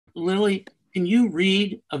Lily, can you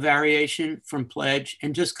read a variation from Pledge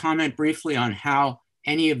and just comment briefly on how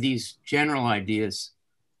any of these general ideas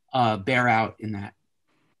bear out in that?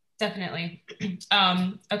 Definitely.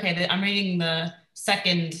 Okay, I'm reading the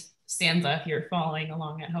second stanza if you're following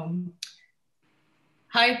along at home.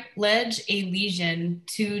 High pledge a legion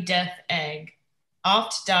to death egg.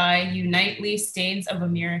 Oft die you nightly stains of a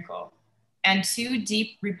miracle, and too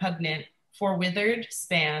deep repugnant for withered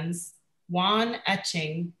spans, wan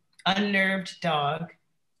etching, unnerved dog,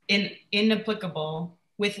 inapplicable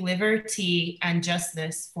with liver tea and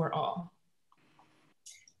justice for all.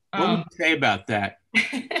 What would you say about that?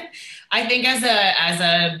 I think as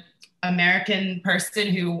a American person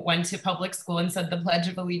who went to public school and said the Pledge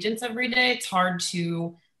of Allegiance every day, it's hard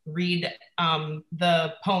to read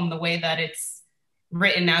the poem the way that it's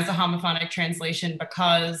written as a homophonic translation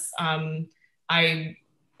because I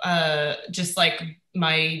just like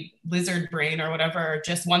my lizard brain or whatever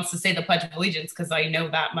just wants to say the Pledge of Allegiance because I know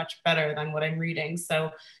that much better than what I'm reading.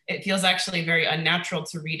 So it feels actually very unnatural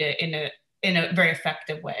to read it in a very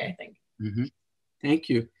effective way, I think. Mm-hmm. Thank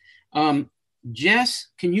you. Jess,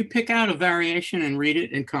 can you pick out a variation and read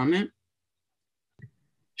it and comment?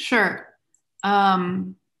 Sure.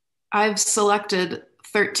 I've selected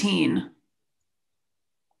 13.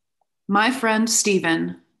 My friend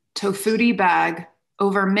Stephen, tofuti bag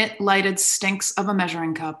over mitt-lighted stinks of a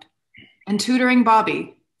measuring cup, and tutoring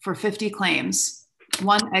Bobby for 50 claims,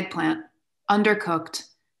 1 eggplant, undercooked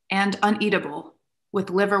and uneatable, with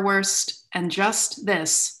liverwurst and just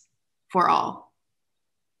this for all.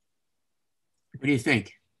 What do you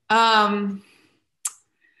think? Well,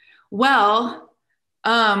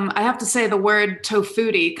 I have to say the word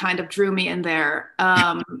tofuti kind of drew me in there.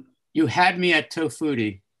 You had me at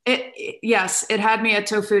tofuti. Yes, it had me at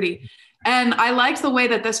tofuti. And I liked the way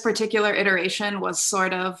that this particular iteration was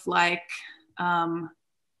sort of like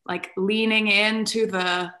leaning into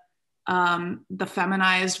the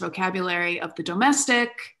feminized vocabulary of the domestic,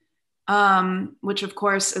 which of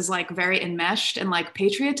course is like very enmeshed in like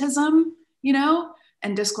patriotism, you know,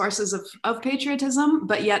 and discourses of patriotism,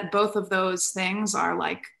 but yet both of those things are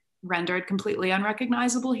like rendered completely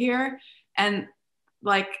unrecognizable here. And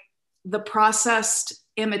like the processed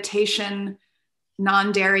imitation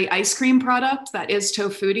non-dairy ice cream product that is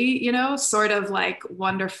tofuti, you know, sort of like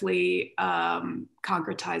wonderfully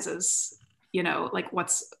concretizes, you know, like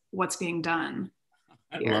what's being done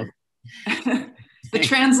here. the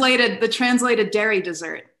translated dairy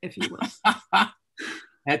dessert, if you will.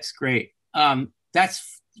 That's great.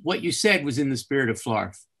 That's what you said was in the spirit of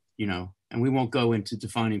Flarf, you know, and we won't go into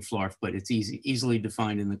defining Flarf, but it's easily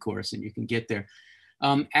defined in the course and you can get there.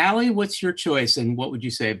 Allie, what's your choice and what would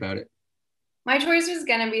you say about it? My choice was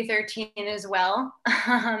going to be 13 as well,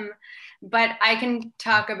 but I can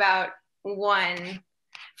talk about one.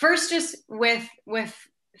 First, just with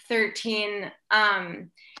 13,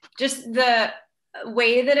 just the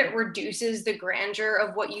way that it reduces the grandeur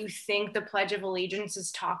of what you think the Pledge of Allegiance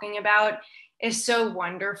is talking about is so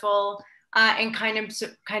wonderful and kind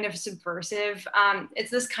of subversive.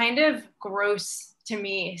 It's this kind of gross to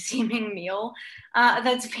me seeming meal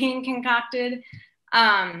that's being concocted.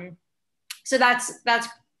 So that's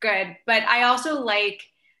good. But I also like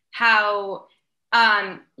how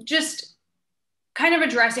just kind of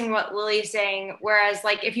addressing what Lily's saying, whereas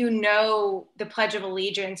like if you know the Pledge of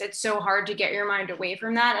Allegiance, it's so hard to get your mind away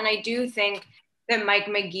from that. And I do think that Mike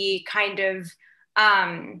Magee kind of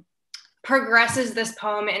progresses this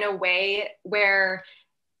poem in a way where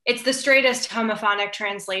it's the straightest homophonic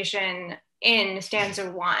translation in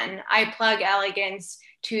stanza 1. I plug elegance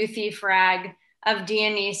to thief rag of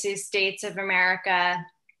Dionysus States of America,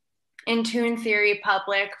 in tune theory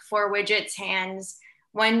public for widgets hands,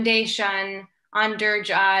 one day shun, on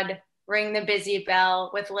Durjad, ring the busy bell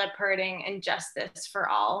with lip hurting and justice for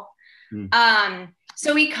all.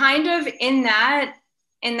 So we kind of, in that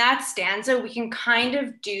stanza, we can kind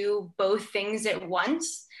of do both things at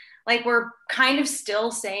once. Like we're kind of still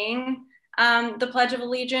saying the Pledge of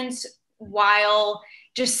Allegiance while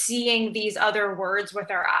just seeing these other words with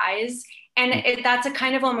our eyes. And that's a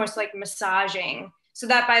kind of almost like massaging, so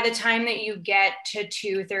that by the time that you get to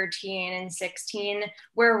 2, 13, and 16,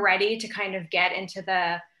 we're ready to kind of get into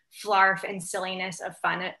the flarf and silliness of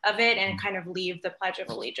fun of it and kind of leave the Pledge of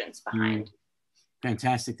Allegiance behind.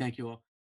 Fantastic. Thank you all.